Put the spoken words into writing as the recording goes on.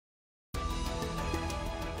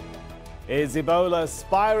Is Ebola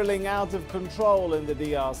spiraling out of control in the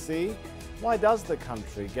DRC? Why does the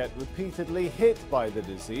country get repeatedly hit by the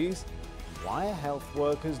disease? Why are health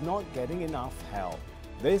workers not getting enough help?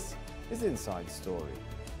 This is Inside Story.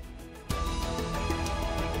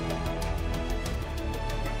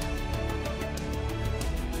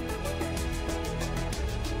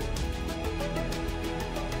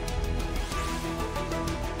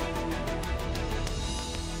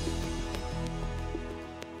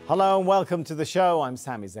 Hello and welcome to the show. I'm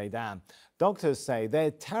Sami Zaidan. Doctors say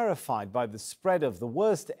they're terrified by the spread of the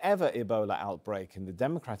worst ever Ebola outbreak in the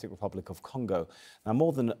Democratic Republic of Congo. Now,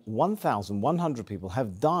 more than 1,100 people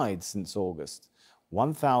have died since August.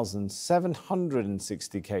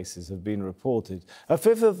 1,760 cases have been reported, a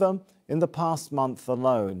fifth of them in the past month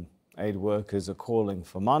alone. Aid workers are calling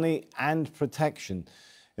for money and protection.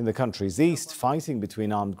 In the country's east, fighting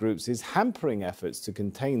between armed groups is hampering efforts to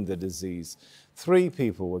contain the disease. 3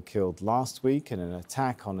 people were killed last week in an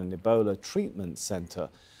attack on an Ebola treatment centre.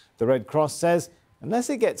 The Red Cross says unless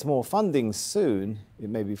it gets more funding soon, it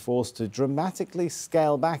may be forced to dramatically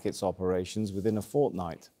scale back its operations within a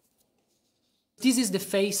fortnight. This is the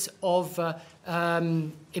face of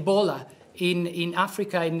Ebola in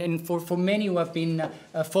Africa, and for many who have been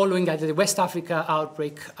following the West Africa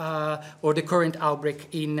outbreak or the current outbreak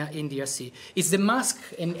in DRC. It's the mask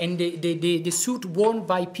and the suit worn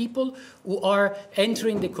by people who are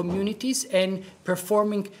entering the communities and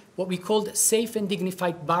performing what we call safe and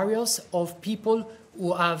dignified burials of people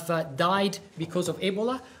who have died because of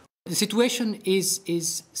Ebola. The situation is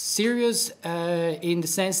serious in the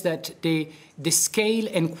sense that the scale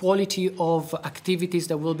and quality of activities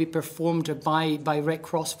that will be performed by Red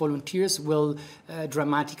Cross volunteers will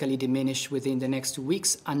dramatically diminish within the next 2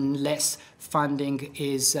 weeks unless funding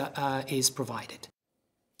is provided.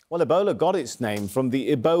 Well, Ebola got its name from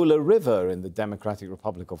the Ebola River in the Democratic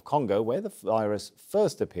Republic of Congo, where the virus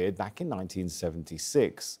first appeared back in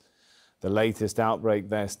 1976. The latest outbreak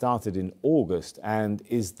there started in August and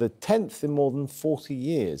is the 10th in more than 40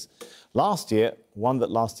 years. Last year, one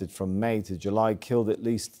that lasted from May to July killed at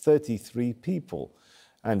least 33 people.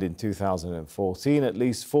 And in 2014, at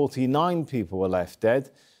least 49 people were left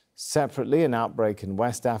dead. Separately, an outbreak in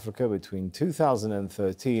West Africa between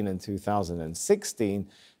 2013 and 2016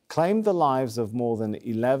 claimed the lives of more than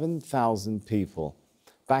 11,000 people.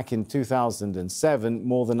 Back in 2007,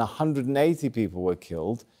 more than 180 people were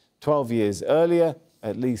killed. 12 years earlier,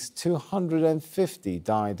 at least 250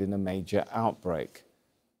 died in a major outbreak.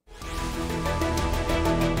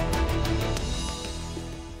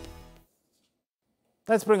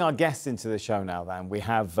 Let's bring our guests into the show now, then. We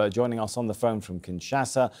have joining us on the phone from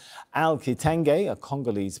Kinshasa, Al Kitenge, a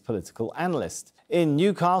Congolese political analyst. In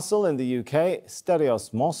Newcastle in the UK,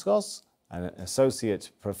 Sterios Moskos, an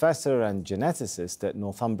associate professor and geneticist at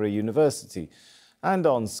Northumbria University. And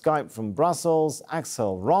on Skype from Brussels,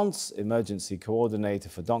 Axel Rons, emergency coordinator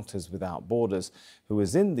for Doctors Without Borders, who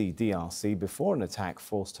was in the DRC before an attack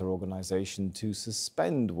forced her organisation to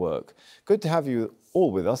suspend work. Good to have you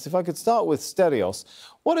all with us. If I could start with Sterios,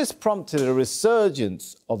 what has prompted a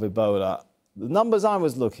resurgence of Ebola? The numbers I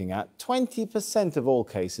was looking at, 20% of all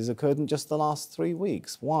cases occurred in just the last 3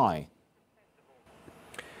 weeks. Why?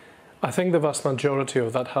 I think the vast majority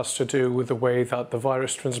of that has to do with the way that the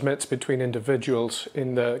virus transmits between individuals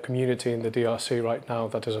in the community in the DRC right now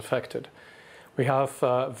that is affected. We have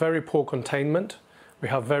very poor containment, we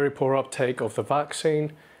have very poor uptake of the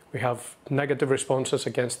vaccine, we have negative responses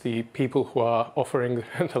against the people who are offering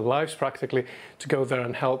their lives practically to go there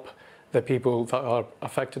and help the people that are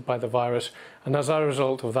affected by the virus. And as a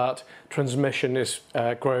result of that, transmission is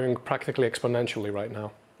growing practically exponentially right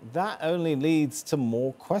now. That only leads to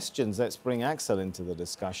more questions. Let's bring Axel into the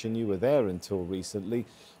discussion. You were there until recently.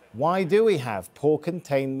 Why do we have poor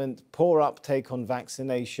containment, poor uptake on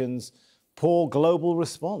vaccinations, poor global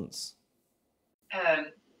response?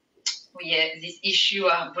 This issue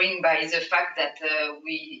are bring by the fact that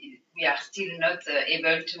we are still not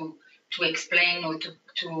able to explain or to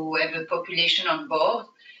have a population on board,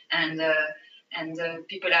 and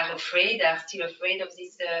people are afraid, are still afraid of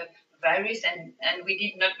this virus, and we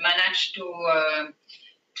did not manage to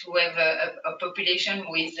have a population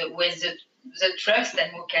with the trust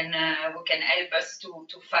and who can help us to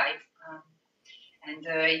fight.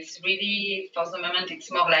 It's really, for the moment, it's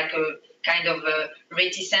more like a kind of a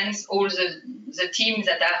reticence. All the teams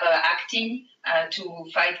that are acting to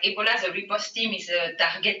fight Ebola, the riposte team is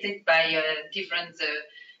targeted by different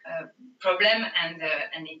problem, and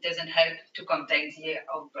it doesn't help to contain the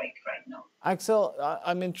outbreak right now. Axel,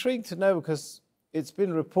 I'm intrigued to know, because it's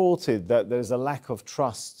been reported that there's a lack of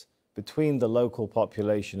trust between the local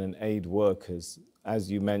population and aid workers, as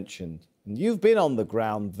you mentioned. And you've been on the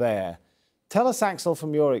ground there. Tell us, Axel,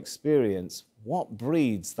 from your experience, what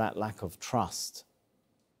breeds that lack of trust?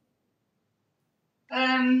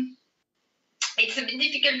 It's a bit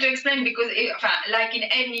difficult to explain because, like in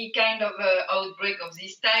any kind of outbreak of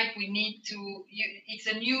this type, we need to. It's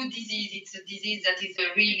a new disease. It's a disease that is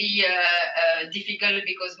really difficult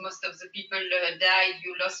because most of the people died.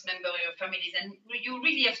 You lost members of your families, and you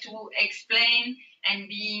really have to explain and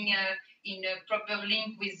being in a proper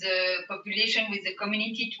link with the population, with the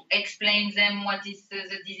community, to explain them what is the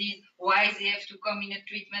disease, why they have to come in a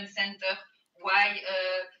treatment center, why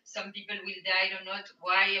some people will die or not,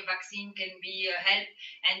 why a vaccine can be help,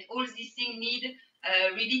 and all these things need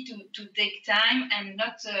really to take time and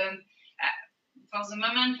not. For the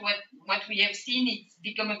moment, what we have seen, it's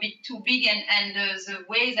become a bit too big, and the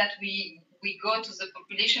way that we go to the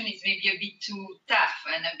population is maybe a bit too tough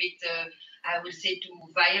and a bit, I would say, too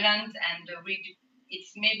violent, and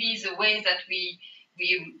it's maybe the way that we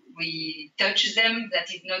touch them that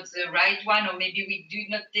is not the right one, or maybe we do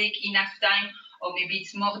not take enough time, or maybe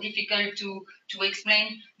it's more difficult to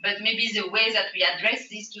explain, but maybe the way that we address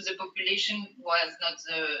this to the population was not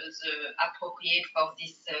the appropriate for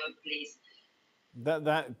this place.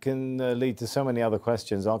 That can lead to so many other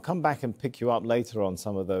questions. I'll come back and pick you up later on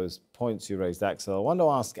some of those points you raised, Axel. I want to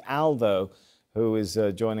ask Aldo, who is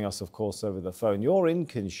joining us, of course, over the phone. You're in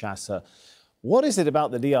Kinshasa. What is it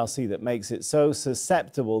about the DRC that makes it so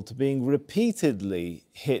susceptible to being repeatedly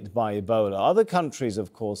hit by Ebola? Other countries,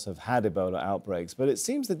 of course, have had Ebola outbreaks, but it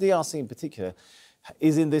seems the DRC in particular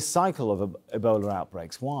is in this cycle of Ebola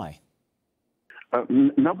outbreaks. Why?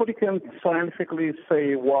 Nobody can scientifically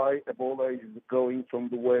say why Ebola is going from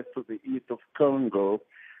the west to the east of Congo,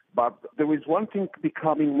 but there is one thing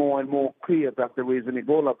becoming more and more clear, that there is an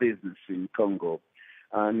Ebola business in Congo.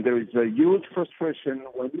 And there is a huge frustration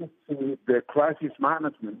when you see the crisis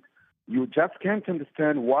management. You just can't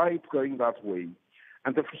understand why it's going that way.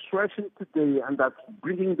 And the frustration today, and that's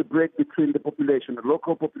bringing the break between the population, the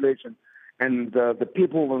local population, and the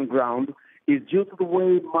people on the ground, is due to the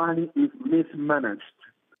way money is mismanaged.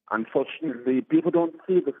 Unfortunately, people don't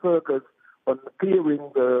see the focus on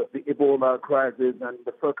clearing the Ebola crisis and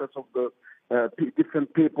the focus of the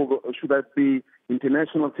different people, should that be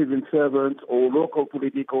international civil servants or local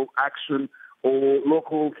political action or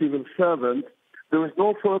local civil servants. There is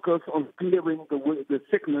no focus on clearing the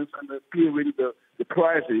sickness and clearing the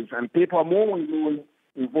crisis, and people are more and more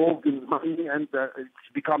involved in money, and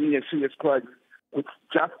it's becoming a serious crisis, which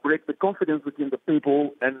just breaks the confidence between the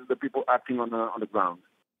people and the people acting on the ground.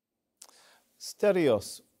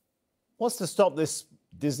 Sterios, what's to stop this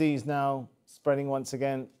disease now spreading once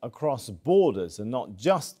again across borders and not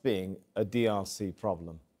just being a DRC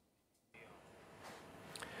problem?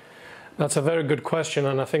 That's a very good question,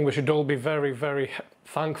 and I think we should all be very, very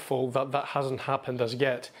thankful that that hasn't happened as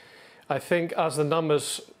yet. I think, as the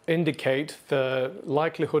numbers indicate, the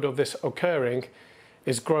likelihood of this occurring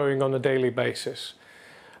is growing on a daily basis.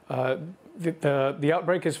 The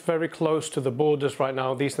outbreak is very close to the borders right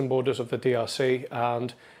now, the eastern borders of the DRC,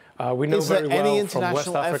 and we know very well from West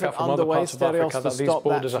Africa, from other parts of Africa, that these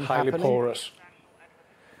borders are highly porous.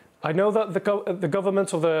 I know that the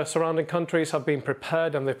governments of the surrounding countries have been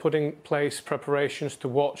prepared, and they've put in place preparations to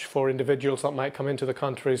watch for individuals that might come into the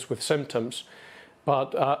countries with symptoms.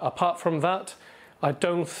 But apart from that, I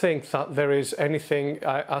don't think that there is anything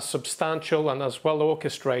as substantial and as well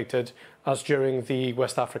orchestrated as during the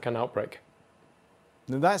West African outbreak.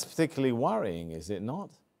 Now, that's particularly worrying, is it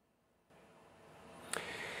not?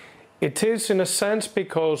 It is, in a sense,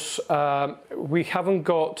 because we haven't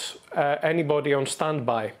got anybody on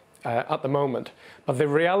standby at the moment. But the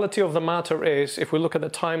reality of the matter is, if we look at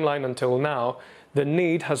the timeline until now, the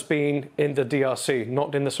need has been in the DRC,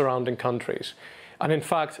 not in the surrounding countries. And in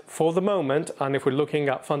fact, for the moment, and if we're looking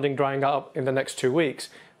at funding drying up in the next 2 weeks,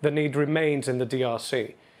 the need remains in the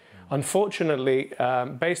DRC. Unfortunately,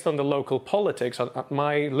 based on the local politics, and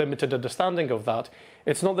my limited understanding of that,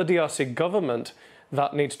 it's not the DRC government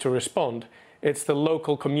that needs to respond. It's the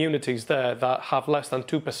local communities there that have less than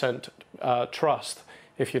 2% trust,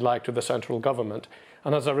 if you like, to the central government.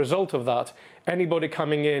 And as a result of that, anybody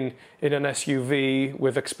coming in an SUV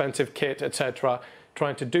with expensive kit, etc.,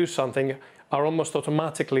 trying to do something, are almost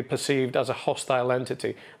automatically perceived as a hostile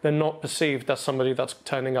entity. They're not perceived as somebody that's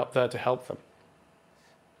turning up there to help them.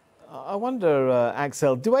 I wonder,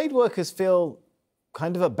 Axel, do aid workers feel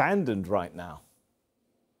kind of abandoned right now?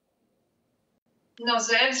 No,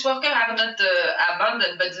 the health workers are not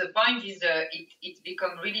abandoned, but the point is it's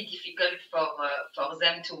become really difficult for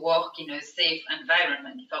them to work in a safe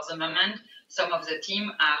environment. For the moment, some of the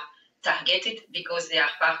team are targeted because they are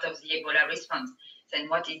part of the Ebola response. And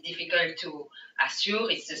what is difficult to assure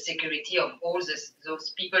is the security of all those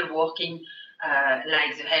people working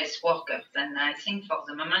like the health workers. And I think for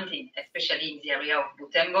the moment, especially in the area of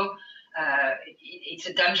Butembo, it's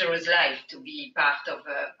a dangerous life to be part of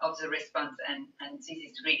the response. And this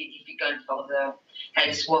is really difficult for the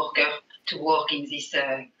health worker to work in this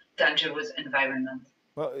dangerous environment.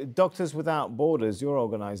 Well, Doctors Without Borders, your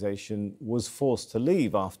organisation, was forced to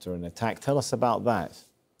leave after an attack. Tell us about that.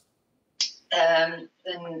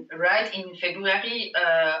 Right in February,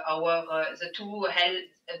 the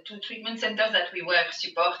two treatment centers that we were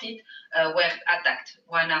supported were attacked,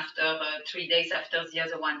 one after 3 days after the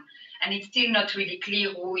other one, and it's still not really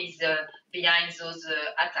clear who is behind those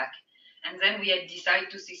attacks. And then we had decided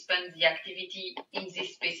to suspend the activity in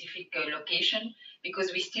this specific location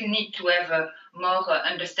because we still need to have more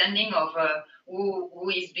understanding of who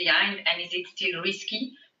is behind, and is it still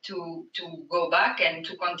risky to go back and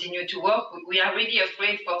to continue to work. We are really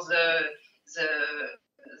afraid for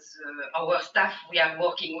our staff we are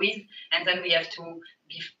working with, and then we have to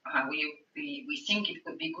be, we think it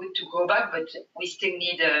would be good to go back, but we still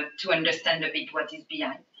need to understand a bit what is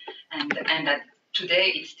behind. And that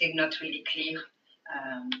today it's still not really clear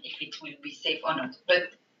if it will be safe or not.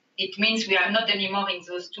 But it means we are not anymore in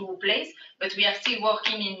those two places, but we are still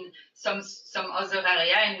working in some other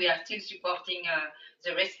area, and we are still supporting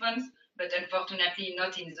the response, but unfortunately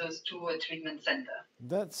not in those two treatment centers.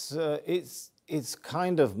 That's it's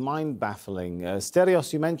kind of mind-baffling.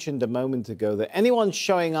 Sterios, you mentioned a moment ago that anyone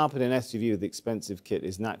showing up in an SUV with expensive kit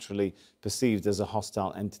is naturally perceived as a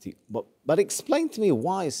hostile entity. But explain to me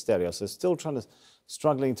why, Sterios. I'm still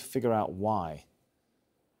struggling to figure out why.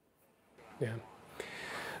 Yeah.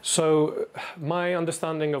 So my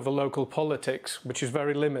understanding of the local politics, which is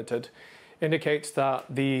very limited, indicates that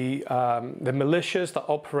the militias that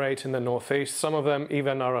operate in the northeast, some of them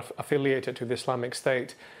even are affiliated to the Islamic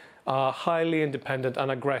State, are highly independent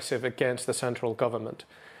and aggressive against the central government.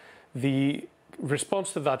 The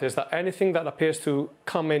response to that is that anything that appears to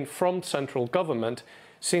come in from central government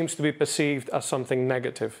seems to be perceived as something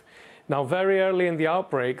negative. Now, very early in the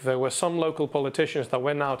outbreak, there were some local politicians that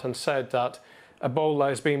went out and said that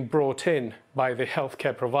Ebola is being brought in by the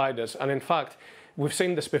healthcare providers. And in fact, we've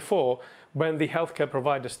seen this before. When the healthcare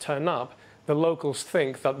providers turn up, the locals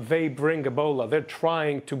think that they bring Ebola. They're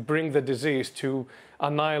trying to bring the disease to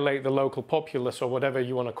annihilate the local populace, or whatever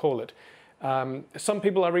you want to call it. Some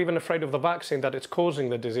people are even afraid of the vaccine, that it's causing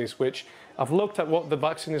the disease, which I've looked at what the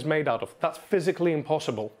vaccine is made out of. That's physically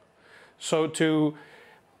impossible. So to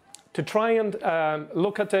try and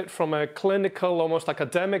look at it from a clinical, almost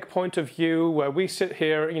academic point of view, where we sit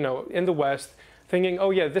here, you know, in the West, thinking, oh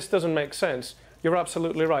yeah, this doesn't make sense. You're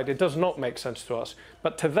absolutely right. It does not make sense to us.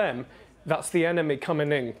 But to them, that's the enemy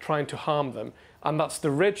coming in, trying to harm them. And that's the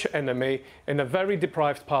rich enemy in a very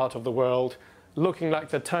deprived part of the world, looking like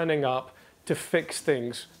they're turning up to fix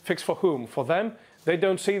things. Fix for whom? For them? They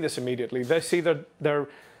don't see this immediately. They see their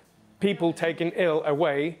people taken ill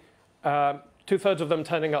away, two-thirds of them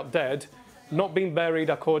turning up dead, not being buried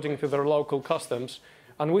according to their local customs.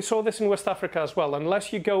 And we saw this in West Africa as well.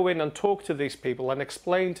 Unless you go in and talk to these people and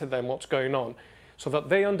explain to them what's going on, so that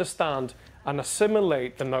they understand and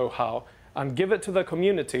assimilate the know-how and give it to their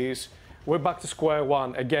communities, we're back to square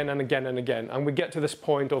one again and again and again. And we get to this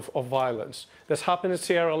point of violence. This happened in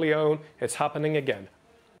Sierra Leone. It's happening again.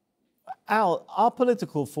 Al, are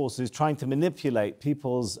political forces trying to manipulate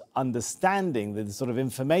people's understanding, the sort of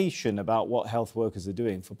information about what health workers are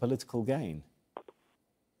doing for political gain?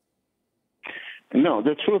 No,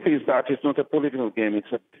 the truth is that it's not a political game,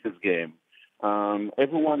 it's a business game.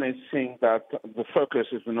 Everyone is saying that the focus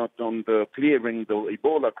is not on clearing the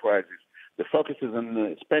Ebola crisis. The focus is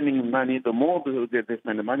on spending money. The more they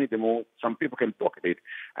spend the money, the more some people can pocket it.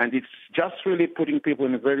 And it's just really putting people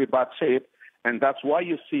in a very bad shape. And that's why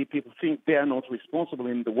you see people think they are not responsible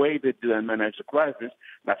in the way they do and manage the crisis.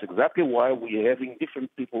 That's exactly why we're having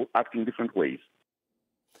different people acting different ways.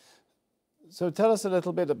 So tell us a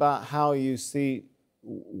little bit about how you see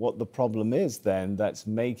what the problem is then that's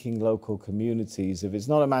making local communities, if it's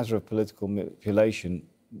not a matter of political manipulation,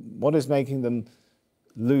 what is making them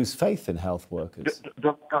lose faith in health workers?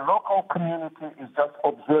 The local community is just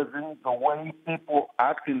observing the way people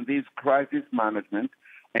act in this crisis management,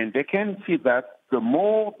 and they can see that the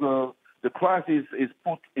more the crisis is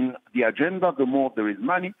put in the agenda, the more there is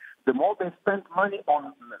money, the more they spend money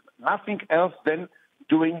on nothing else than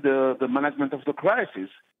doing the management of the crisis.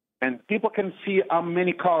 And people can see how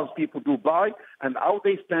many cars people do buy and how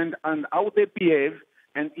they spend and how they behave,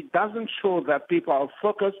 and it doesn't show that people are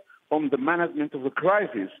focused on the management of the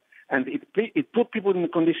crisis. And it put people in a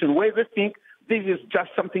condition where they think this is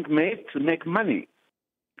just something made to make money.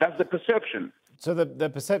 That's the perception. So the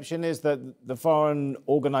perception is that the foreign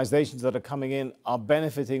organizations that are coming in are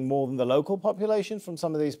benefiting more than the local population from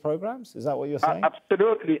some of these programs? Is that what you're saying?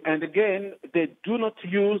 Absolutely. And again, they do not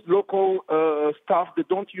use local staff. They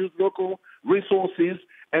don't use local resources.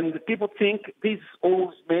 And people think this is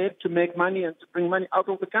all made to make money and to bring money out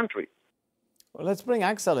of the country. Well, let's bring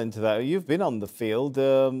Axel into that. You've been on the field.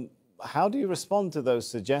 How do you respond to those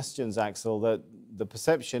suggestions, Axel, that the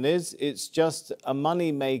perception is it's just a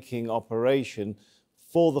money-making operation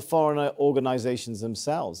for the foreign organizations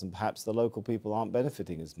themselves, and perhaps the local people aren't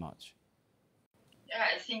benefiting as much? Yeah,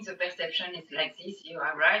 I think the perception is like this. You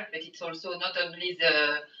are right, but it's also not only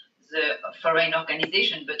the foreign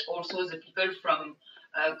organization, but also the people from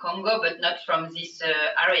Congo, but not from this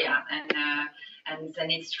area. And then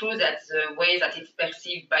it's true that the way that it's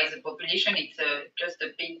perceived by the population, it's just a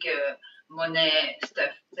big money stuff.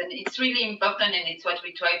 Then it's really important, and it's what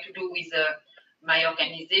we try to do with my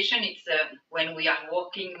organization. It's when we are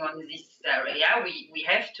working on this area, we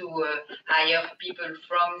have to hire people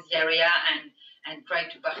from the area and try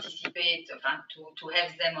to participate, to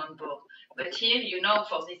have them on board. But here, you know,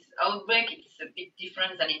 for this outbreak, it's a bit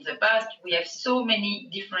different than in the past. We have so many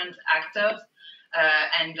different actors,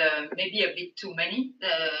 and maybe a bit too many,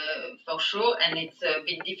 for sure. And it's a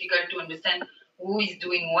bit difficult to understand who is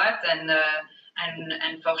doing what.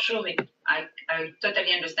 And for sure, I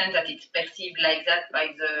totally understand that it's perceived like that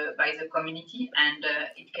by the community, and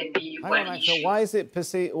it can be one issue.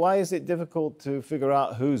 So why is it difficult to figure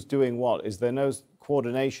out who's doing what? Is there no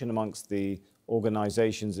coordination amongst the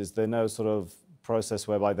organizations? Is there no sort of process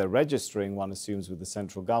whereby they're registering, one assumes, with the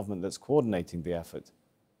central government that's coordinating the effort?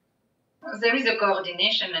 There is a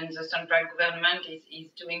coordination, and the central government is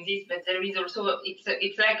doing this, but there is also, it's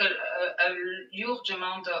like a huge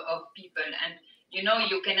amount of people. And, you know,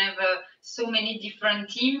 you can have so many different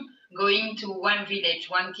teams going to one village.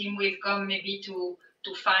 One team will come maybe to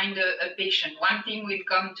find a patient. One team will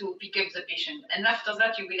come to pick up the patient. And after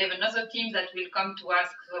that, you will have another team that will come to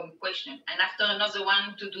ask some questions. And after another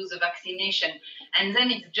one to do the vaccination. And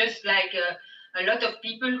then it's just like a lot of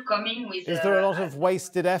people coming with... Is there a lot of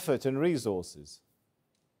wasted effort and resources?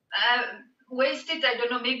 Wasted, I don't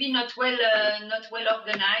know, maybe not well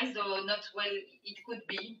organized, or not well, it could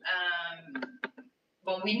be.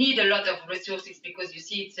 But we need a lot of resources because, you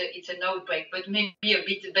see, it's an outbreak, but maybe a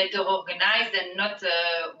bit better organized and not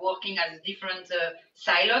working as different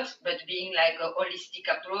silos, but being like a holistic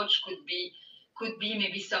approach could be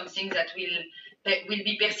maybe something that will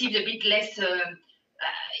be perceived a bit less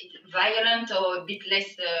violent, or a bit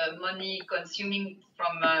less money consuming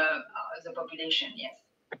from the population, yes.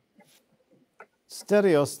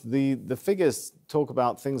 Sterios, the figures talk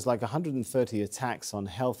about things like 130 attacks on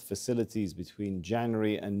health facilities between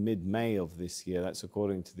January and mid-May of this year. That's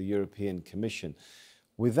according to the European Commission.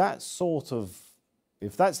 With that sort of,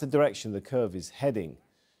 if that's the direction the curve is heading,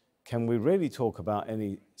 can we really talk about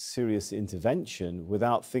any serious intervention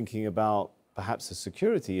without thinking about perhaps a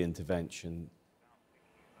security intervention?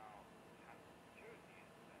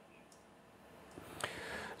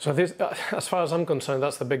 So this, as far as I'm concerned,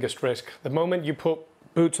 that's the biggest risk. The moment you put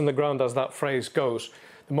boots on the ground, as that phrase goes,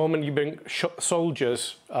 the moment you bring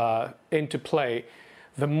soldiers into play,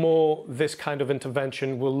 the more this kind of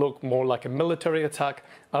intervention will look more like a military attack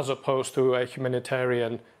as opposed to a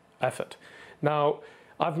humanitarian effort. Now,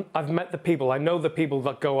 I've met the people, I know the people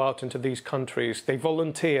that go out into these countries. They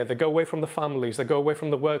volunteer, they go away from the families, they go away from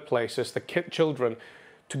the workplaces, the children,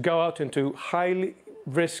 to go out into highly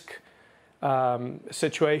risk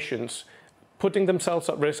situations, putting themselves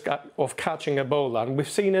at risk of catching Ebola. And we've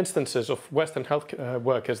seen instances of Western health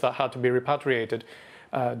workers that had to be repatriated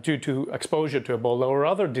due to exposure to Ebola or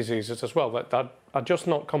other diseases as well that are just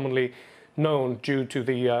not commonly known due to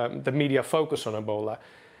the media focus on Ebola.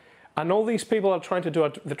 And all these people are trying to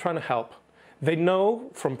do, they're trying to help. They know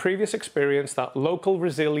from previous experience that local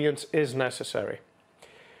resilience is necessary.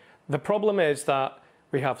 The problem is that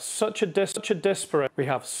we have such a disparate, we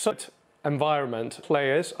have such environment.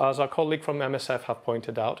 Players, as our colleague from MSF have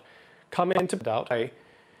pointed out, come into play,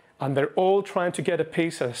 and they're all trying to get a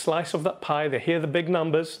piece, a slice of that pie. They hear the big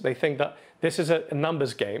numbers. They think that this is a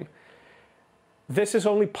numbers game. This is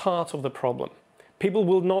only part of the problem. People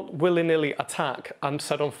will not willy-nilly attack and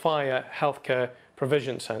set on fire healthcare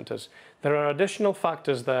provision centres. There are additional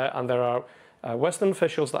factors there, and there are Western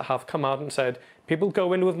officials that have come out and said people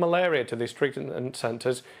go in with malaria to these treatment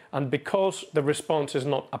centres, and because the response is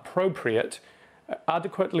not appropriate,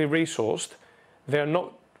 adequately resourced, they're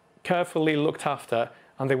not carefully looked after,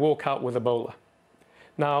 and they walk out with Ebola.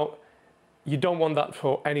 Now, You don't want that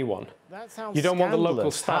for anyone. That sounds You don't want the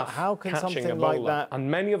local scandalous. staff How can catching something Ebola. like that and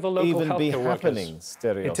many of the local even be healthcare happening, workers,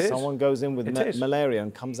 Sterios? It is. Someone goes in with It is. malaria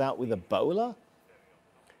and comes out with Ebola?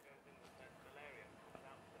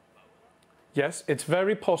 Yes, it's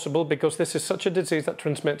very possible because this is such a disease that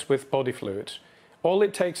transmits with body fluids. All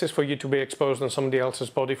it takes is for you to be exposed on somebody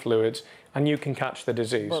else's body fluids and you can catch the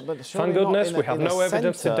disease. But Thank goodness we have no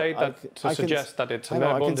evidence to date to suggest that it's an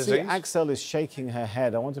airborne disease. I can see Axel is shaking her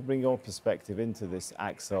head. I want to bring your perspective into this,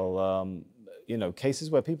 Axel. You know,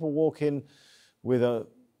 cases where people walk in with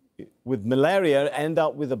malaria end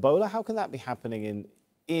up with Ebola. How can that be happening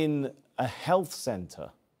in a health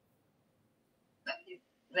centre?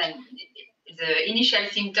 Then the initial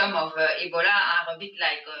symptoms of Ebola are a bit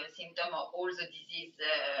like a symptom of all the disease,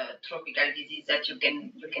 tropical disease that you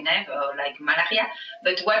can have, like malaria.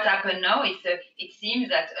 But what happened now is it seems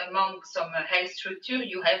that among some health structure,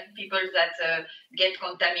 you have people that get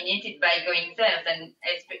contaminated by going there. And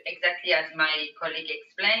exactly as my colleague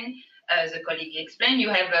explained, you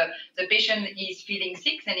have the patient is feeling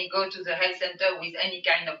sick and he go to the health center with any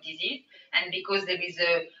kind of disease, and because there is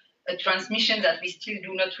a transmission that we still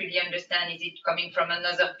do not really understand. Is it coming from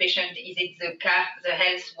another patient? Is it the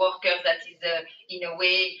health worker that is in a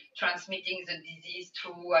way transmitting the disease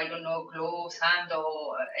through, I don't know, gloves, hand,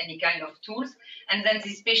 or any kind of tools? And then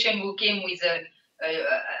this patient who came with a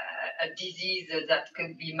disease that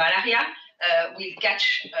could be malaria will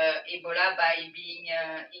catch Ebola by being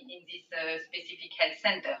in this specific health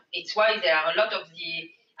center. It's why there are a lot of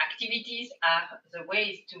the activities are the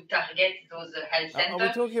ways to target those health centers. Are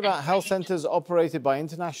we talking about health centers operated by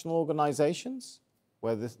international organizations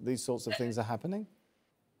where these sorts of things are happening?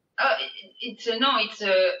 In this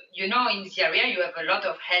area you have a lot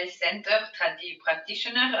of health center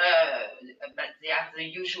practitioners, but they are the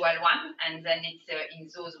usual one, and then it's in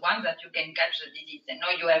those ones that you can catch the disease. And now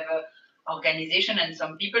you have organization and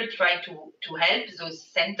some people try to help those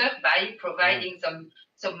centers by providing some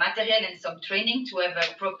material and some training to have a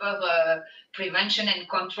proper prevention and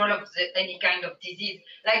control of any kind of disease,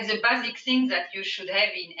 like the basic things that you should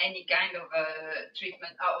have in any kind of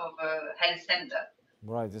treatment of health center.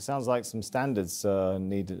 Right, it sounds like some standards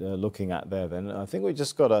need looking at there then. I think we've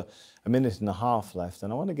just got a minute and a half left,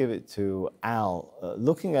 and I want to give it to Al.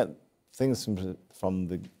 Looking at things from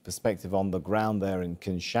the perspective on the ground there in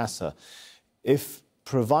Kinshasa, if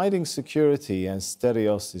providing security, as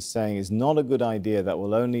Sterios is saying, is not a good idea, that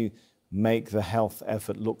will only make the health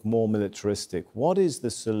effort look more militaristic, what is the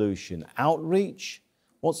solution? Outreach?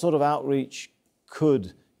 What sort of outreach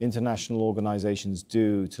could international organizations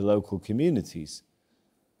do to local communities?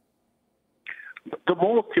 The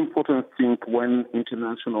most important thing when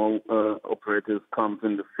international operators come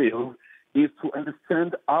in the field is to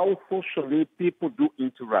understand how socially people do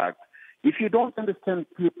interact. If you don't understand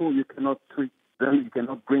people, you cannot treat them, you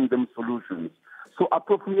cannot bring them solutions. So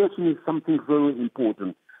appropriation is something very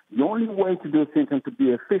important. The only way to do things and to be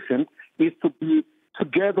efficient is to be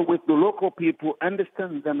together with the local people,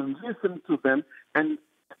 understand them and listen to them, and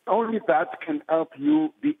only that can help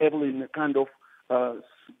you be able in a kind of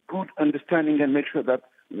good understanding and make sure that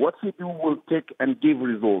what you do will take and give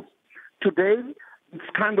results. Today, it's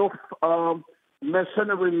kind of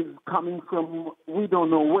mercenaries coming from we don't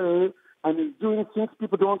know where, and it's doing things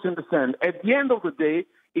people don't understand. At the end of the day,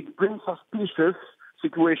 it brings suspicious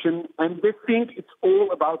situation, and they think it's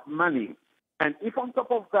all about money. And if on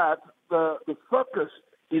top of that, the focus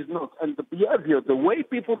is not, and the behavior, the way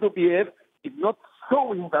people do behave, is not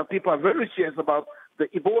showing that people are very serious about the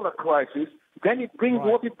Ebola crisis, then it brings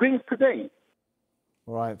what it brings today.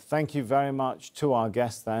 Right. Thank you very much to our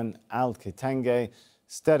guests then, Al Kitenge,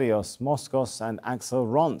 Sterios Moskos and Axel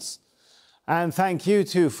Ronts. And thank you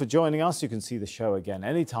too for joining us. You can see the show again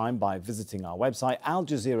anytime by visiting our website,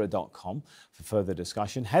 aljazeera.com. For further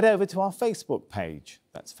discussion, head over to our Facebook page.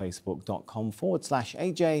 That's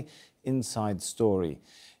facebook.com/AJ Inside Story.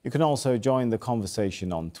 You can also join the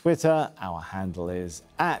conversation on Twitter. Our handle is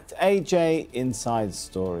 @AJ Inside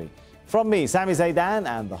Story. From me, Sami Zaidan,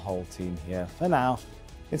 and the whole team here, for now,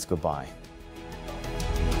 it's goodbye.